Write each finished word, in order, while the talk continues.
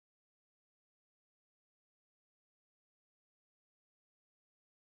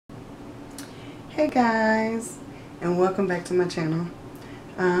Hey guys, and welcome back to my channel.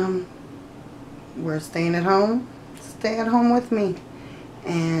 We're staying at home. Stay at home with me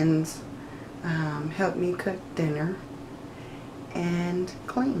and help me cook dinner and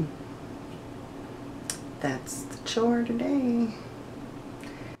clean. That's the chore today.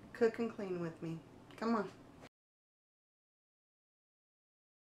 Cook and clean with me. Come on.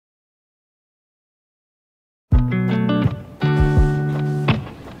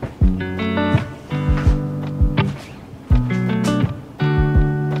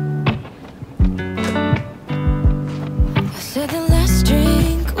 Said the last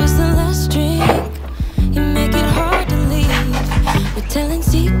drink was the last drink. You make it hard to leave. We're telling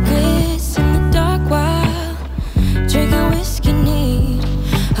secrets in the dark while drinking whiskey neat.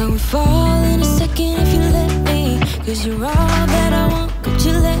 I would fall in a second if you let me, 'cause you're all that I want. Could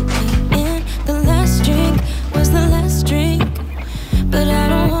you let me in? The last drink was the last drink, but I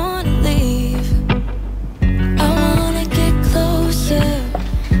don't wanna leave. I wanna get closer.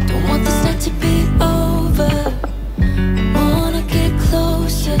 Don't want this night to be over.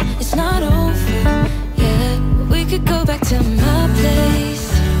 It's not over, yeah. We could go back to my place,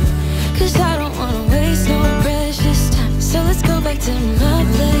 'cause I don't wanna waste no precious time. So let's go back to my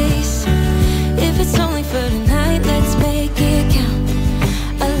place. If it's only for tonight, let's make it count.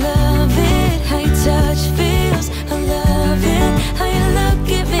 I love it, how your touch feels. I love it, how you look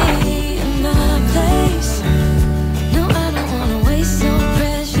at me in my place. No, I don't wanna waste no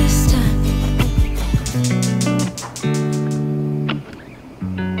precious time.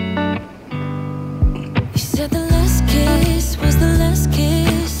 The last kiss was the last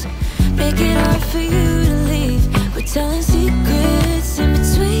kiss. Make it hard for you to leave. We're telling secrets in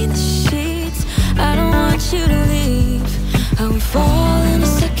between the sheets. I don't want you to leave. I would fall in a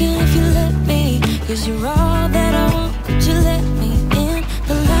second if you let me, 'cause you're all that I want. Could you let me in?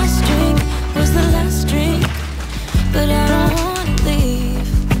 The last drink was the last drink, but I don't wanna leave.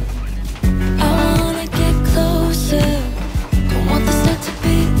 I wanna get closer. Don't want this night to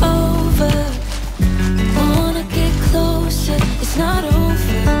be over. It's not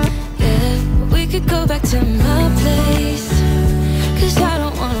over, yeah. We could go back to my place, 'cause I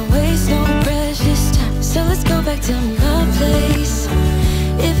don't wanna waste no precious time. So let's go back to my place.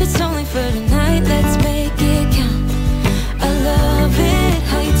 If it's only for tonight, let's make it count. I love it,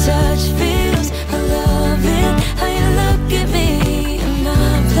 how your touch feels. I love it, how you look at me in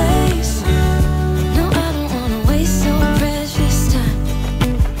my place. No, I don't wanna waste no precious time.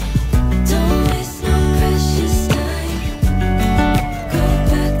 Don't waste no precious time.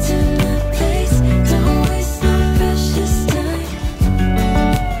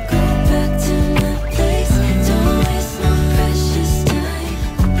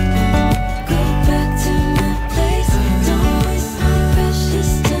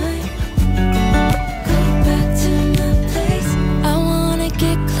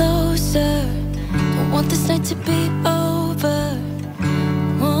 To be over,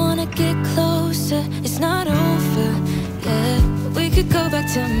 wanna get closer. It's not over, yeah. We could go back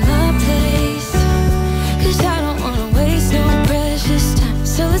to my place, 'cause I don't wanna waste no precious time.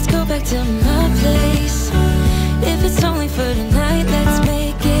 So let's go back to my place. If it's only for tonight, let's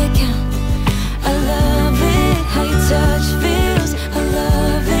make it count. I love it, how your touch feels. I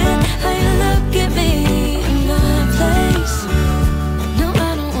love it, how you look at me in my place. No,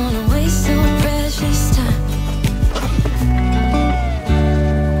 I don't wanna waste no precious time.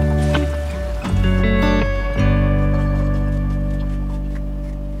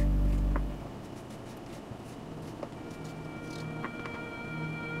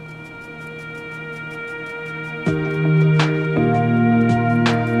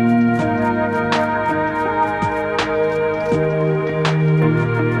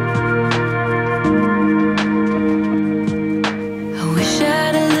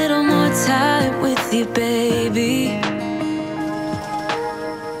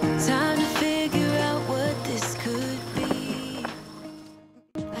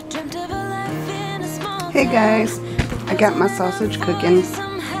 Hey guys, I got my sausage cooking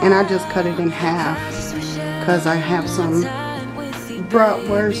and I just cut it in half because I have some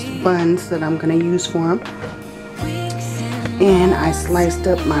bratwurst buns that I'm going to use for them. And I sliced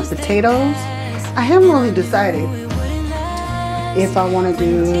up my potatoes. I haven't really decided if I want to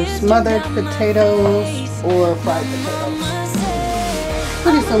do smothered potatoes or fried potatoes.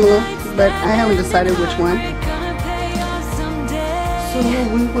 Pretty similar, but I haven't decided which one. So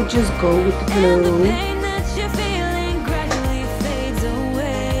we will just go with the flow.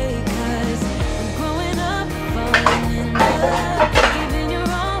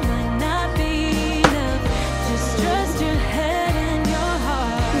 Trust your head and your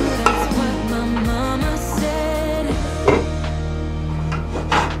heart. That's what my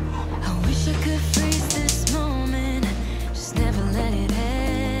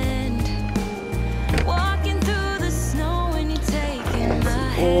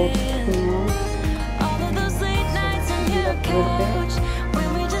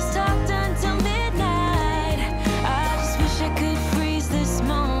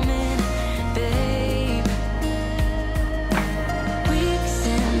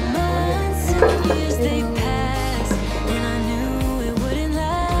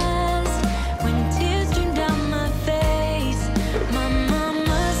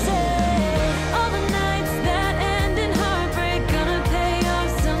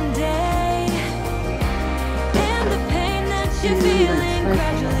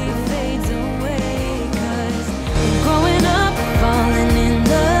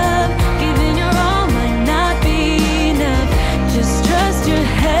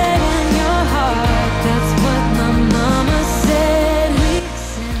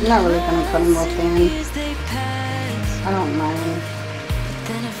cut them real thin. I don't mind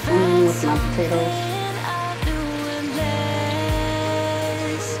with my potatoes.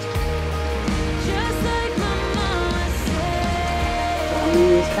 So I'm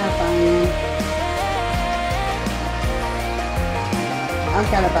gonna use half onion. I've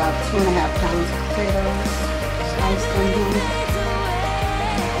got about 2.5 pounds of potatoes sliced in here.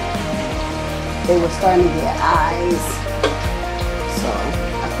 They were starting to get eyes, so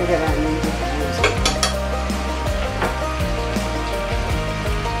I figured I needed to use it.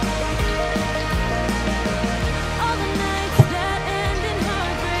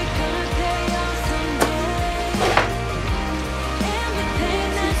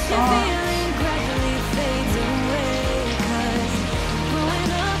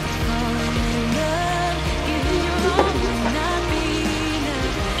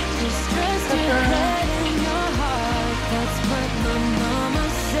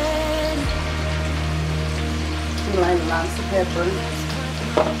 Like lots of pepper.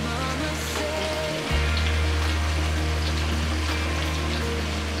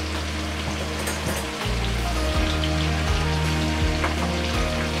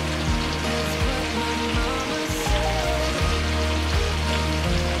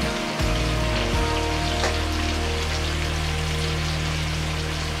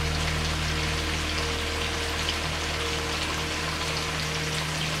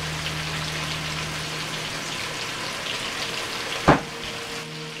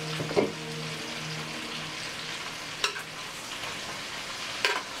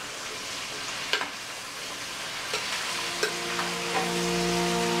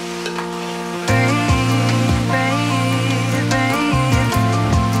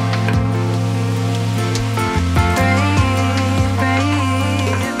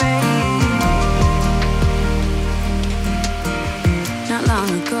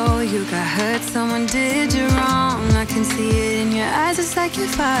 Someone did you wrong. I can see it in your eyes. It's like your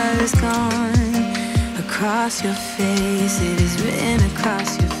fire is gone. Across your face, it is written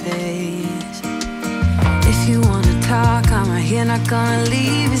across your face. If you wanna talk, I'm right here, not gonna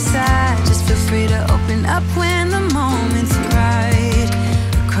leave your side. Just feel free to open up when the moment's right.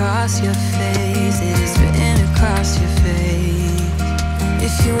 Across your face, it is written across your face.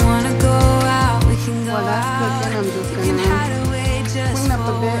 If you wanna go out, we can go out. We can hide away just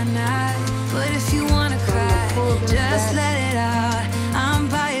for one night. But if you wanna cry, just let it out. I'm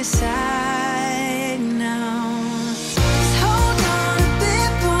by your side now. Just hold on a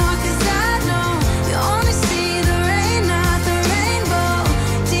bit more, 'cause I know you only see the rain, not the rainbow.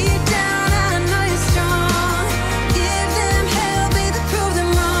 Deep down, I know you're strong. Give them hell, baby, prove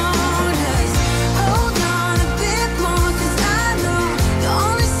them wrong. Just hold on a bit more, 'cause I know you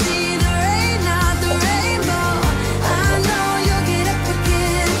only see the rain, not the rainbow. I know you'll get up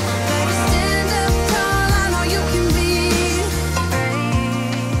again. Baby, stand up tall, I know you can be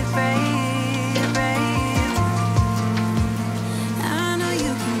brave, brave, brave. I know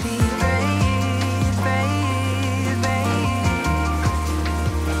you can be brave, brave, brave.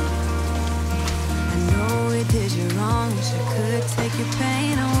 I know we did you wrong, wish I could take your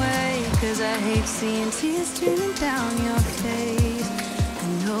pain away. 'Cause I hate seeing tears streaming down your face. I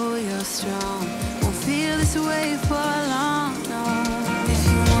know you're strong, won't feel this way for long, no. If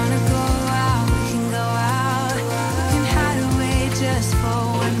you wanna go out, we can go out. We can hide away just for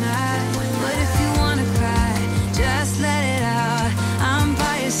one night. But if you wanna cry, just let it out. I'm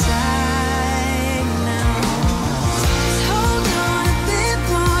by your side now. Just hold on a bit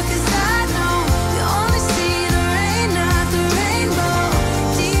more, 'cause I know you only see the rain, not the rainbow.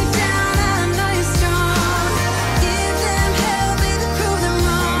 Deep down, I know you're strong. Give them hell, baby, prove them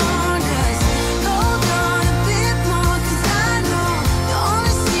wrong. Just hold on a bit more, 'cause I know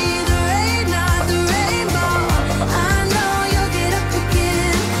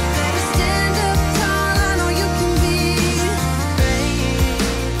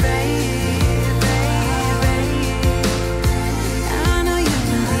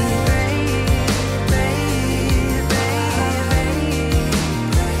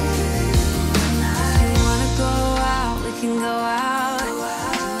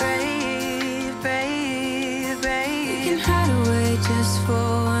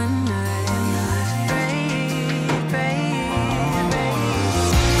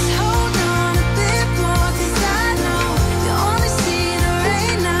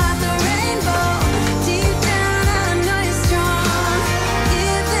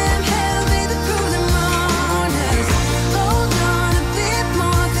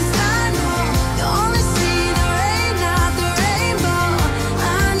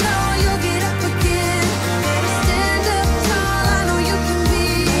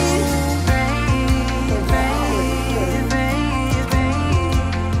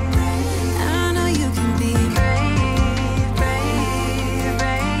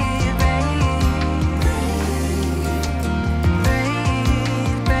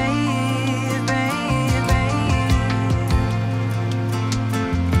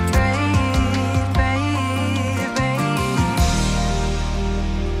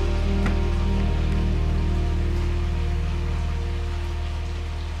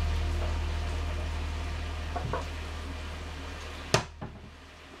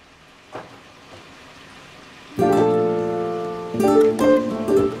So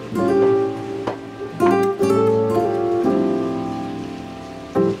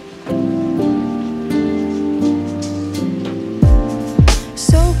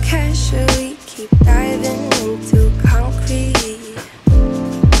casually keep diving into concrete,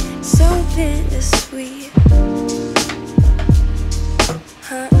 so bittersweet,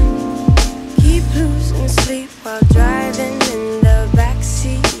 huh? Keep losing sleep while driving in the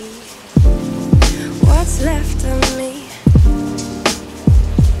backseat. What's left of me?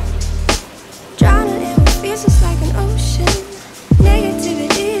 Drowning in what feels just like an ocean.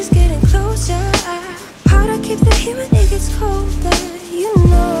 Negativity is getting closer. Harder keep the heat when it gets colder. You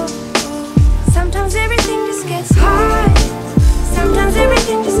know, sometimes everything just gets hard. Sometimes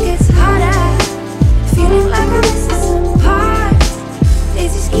everything just gets harder. Feeling like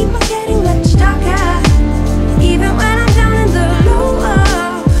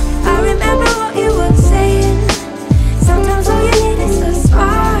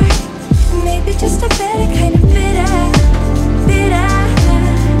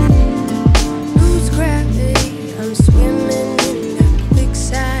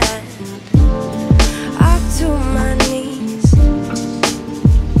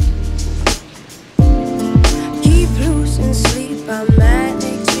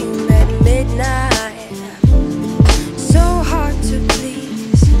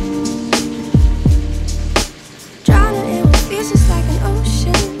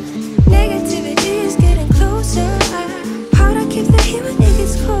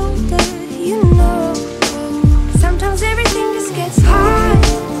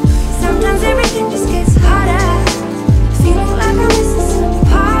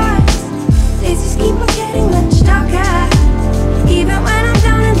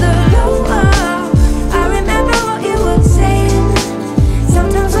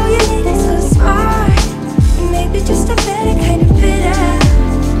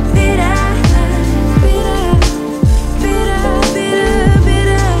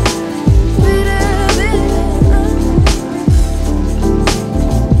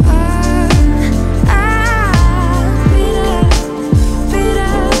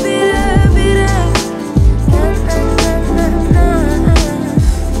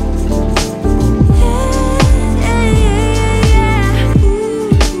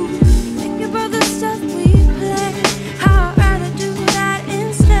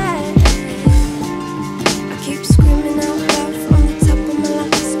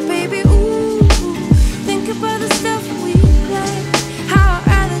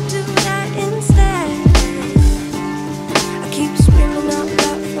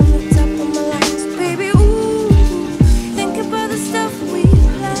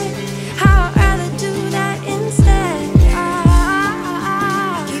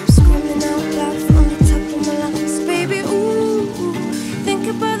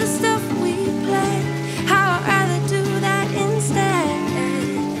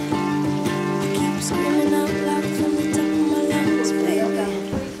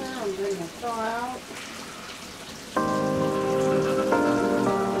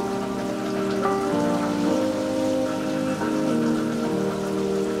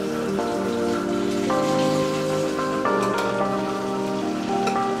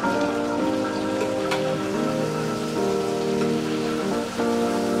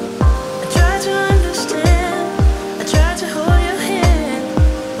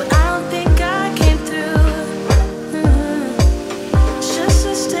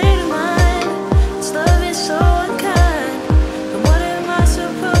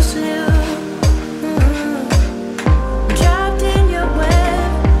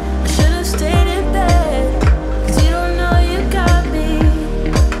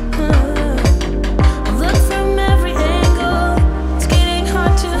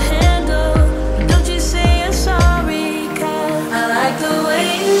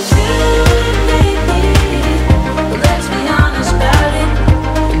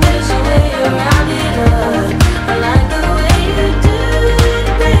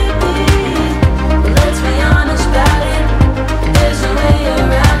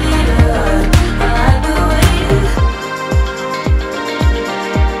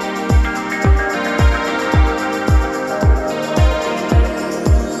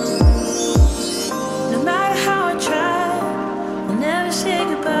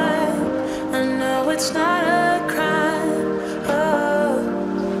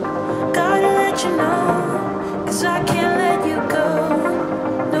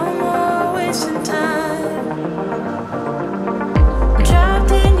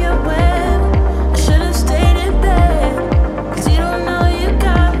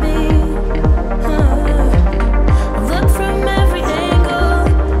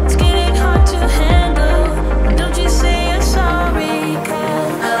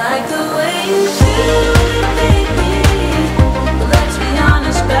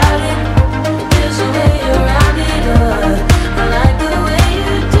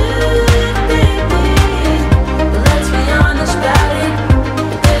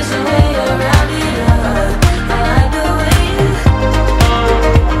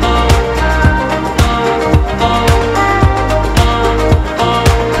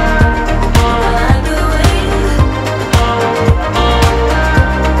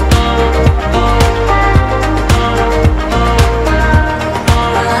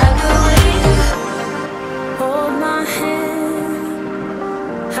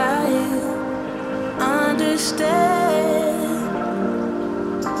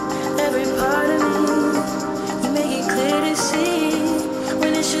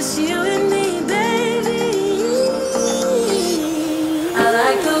you and me, baby. I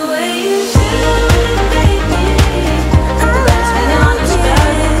like the way you do it, baby. Let's be honest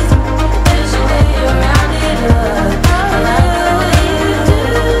about it. There's a way around it up. I like the way you do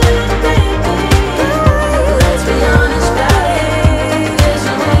it, baby. Let's be honest about it. There's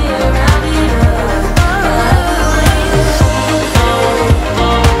a way around it up. I like the way you do it. I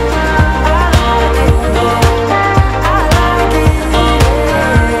like it. I like it.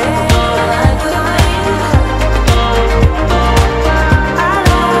 I like the way you do it.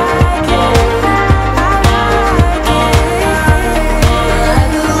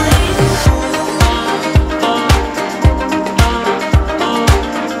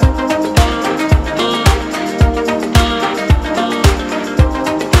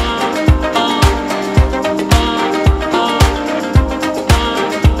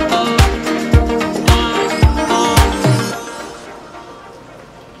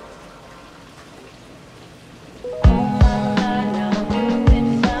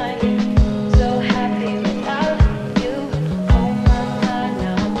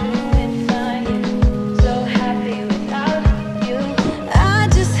 I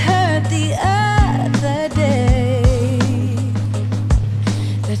just heard the other day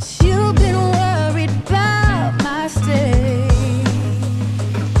that you've been worried about my stay.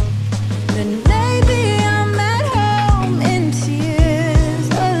 Then maybe I'm at home in tears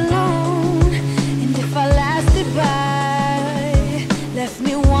alone. And if I lasted by, left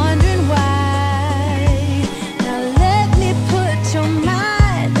me wondering why. Now let me put your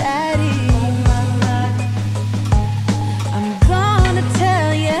mind at ease. I'm gonna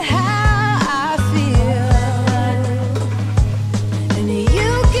tell you how I feel, and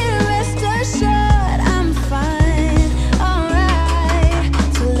you can rest assured I'm fine, alright.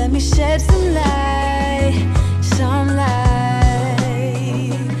 So let me shed some light, some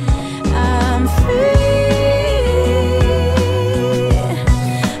light. I'm free.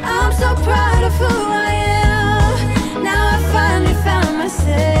 I'm so proud of who I am. Now I finally found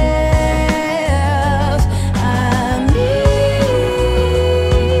myself. I'm me.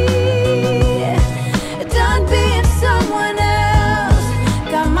 Done being someone else.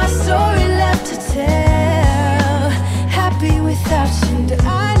 Got my story left to tell. Happy without you.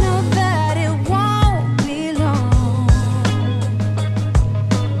 I know that it won't be long.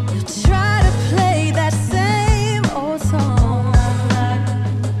 You'll try to play that same old song,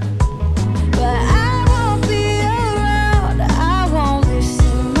 but I won't be around. I won't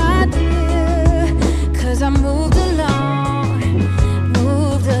listen, my dear, 'cause I moved along,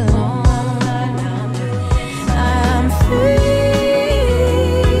 moved along. I'm free.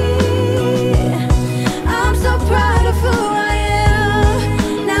 I'm so proud of who I am.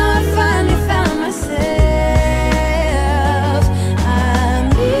 Now I finally found myself. I'm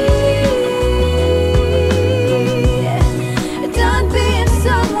me. Done being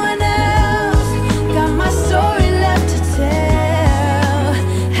someone else. Got my story left to tell.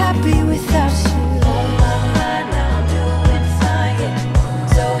 Happy without you. On my mind now, I'm doing fine.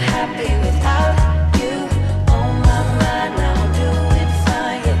 So happy without you. On my mind now, I'm doing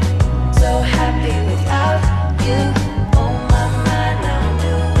fine. So happy without you. On my mind now, I'm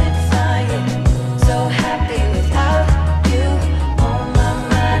doing fine. So happy without you. On my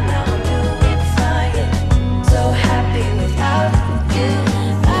mind now, I'm doing fine. So happy without you.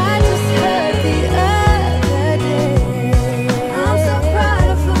 I just heard the other day. I'm so proud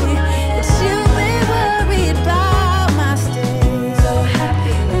of who that you've been worried about my stay. So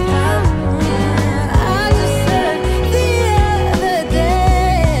happy without you. I just heard the other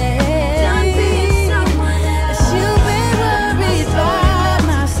day. Done being someone else. That you've been worried about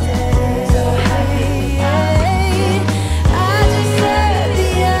my stay. So happy without you. I just heard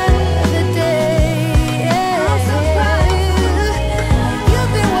the other day. I'm so proud of you.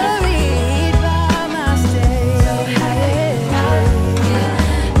 You've been worried about my stay. So happy without you.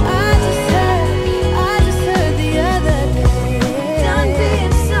 I just heard the other day. Done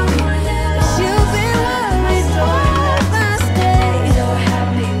being someone else. You've been worried about my stay. So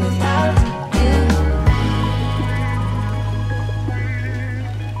happy without you.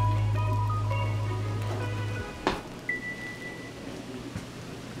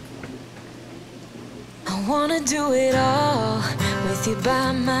 I wanna do it all with you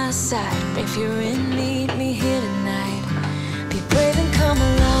by my side. If you're in, meet me here tonight. Be brave and come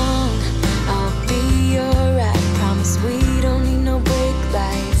along. I'll be your ride. Promise we don't need no brake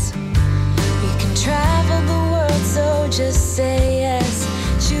lights. We can travel the world, so just say yes.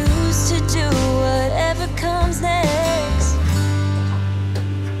 Choose to do whatever comes next.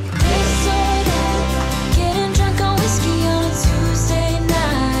 This or that, getting drunk on whiskey on a Tuesday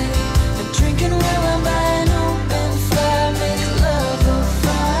night.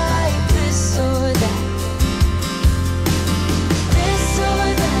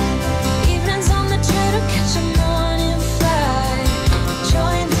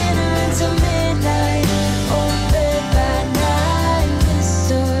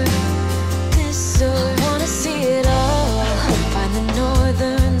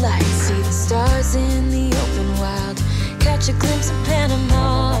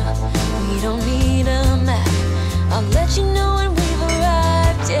 anymore. We don't need a map. I'll let you know when we've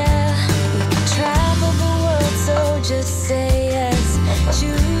arrived, yeah. We can travel the world, so just say yes.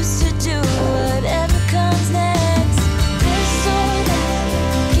 Choose to do whatever comes next. This or that,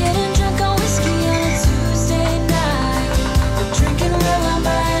 getting drunk on whiskey on a Tuesday night, or drinking red wine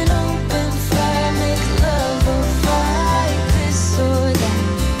by an open fire, make love or fight. This or that,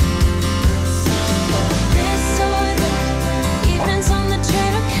 this or that, evenings on the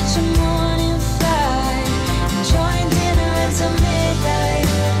train or catch a morning flight, enjoying dinner until midnight,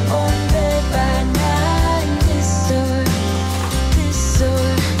 or in bed by night. This or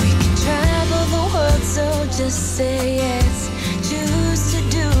we can travel the world, so just say yes. Choose to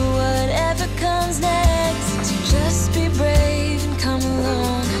do whatever comes next. So just be brave and come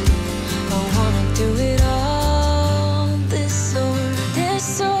along. I wanna do it all. This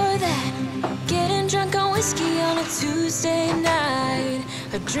or that, getting drunk on whiskey on a Tuesday night,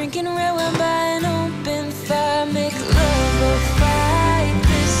 or drinking red wine by an open fire, make love or fight.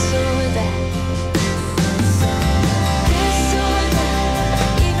 This or that.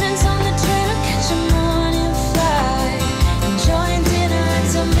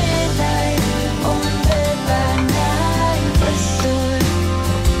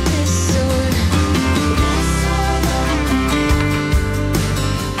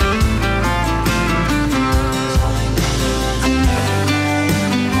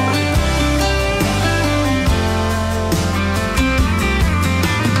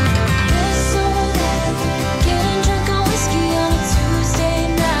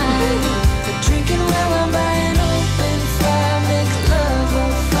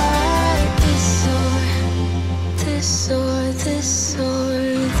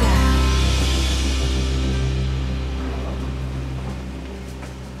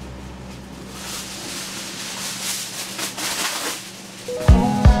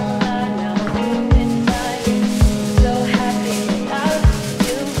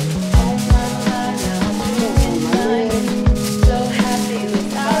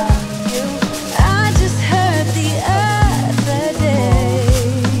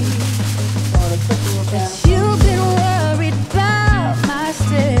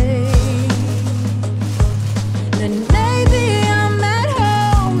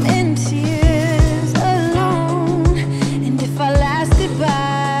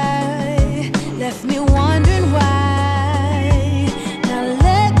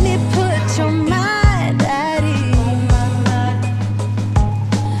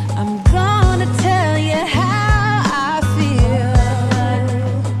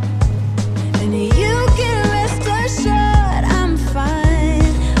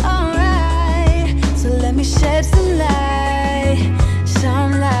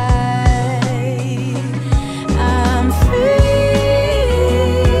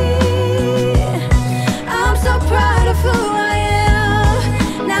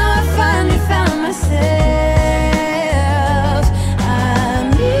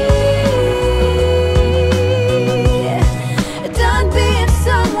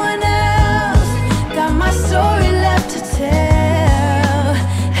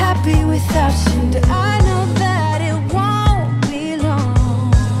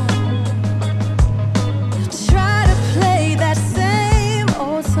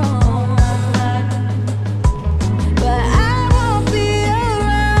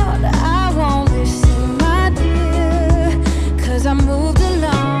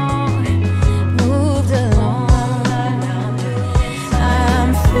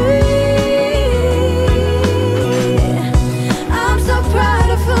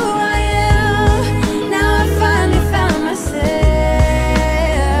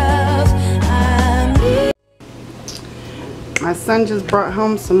 My son just brought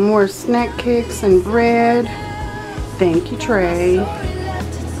home some more snack cakes and bread. Thank you, Trey.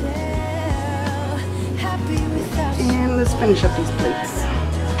 And let's finish up these plates.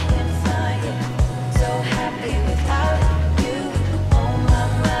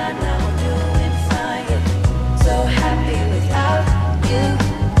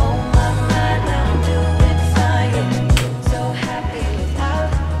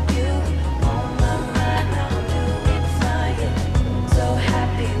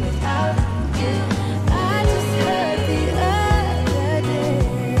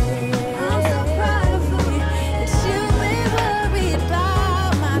 Bye.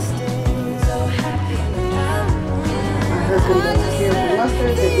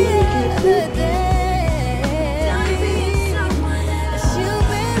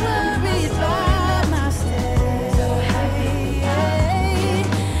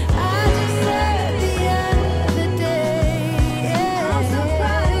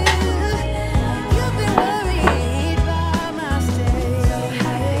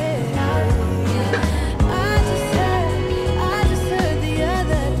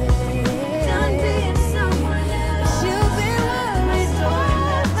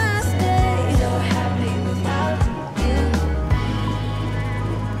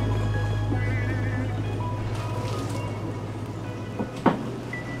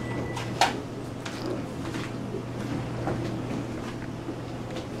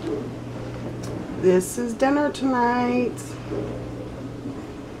 This is dinner tonight.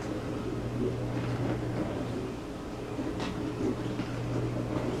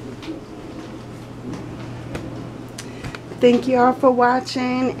 Thank you all for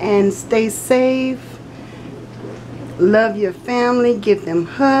watching, and stay safe. Love your family. Give them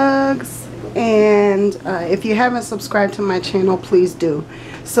hugs. And if you haven't subscribed to my channel, please do.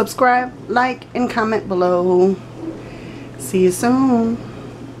 Subscribe, like, and comment below. See you soon.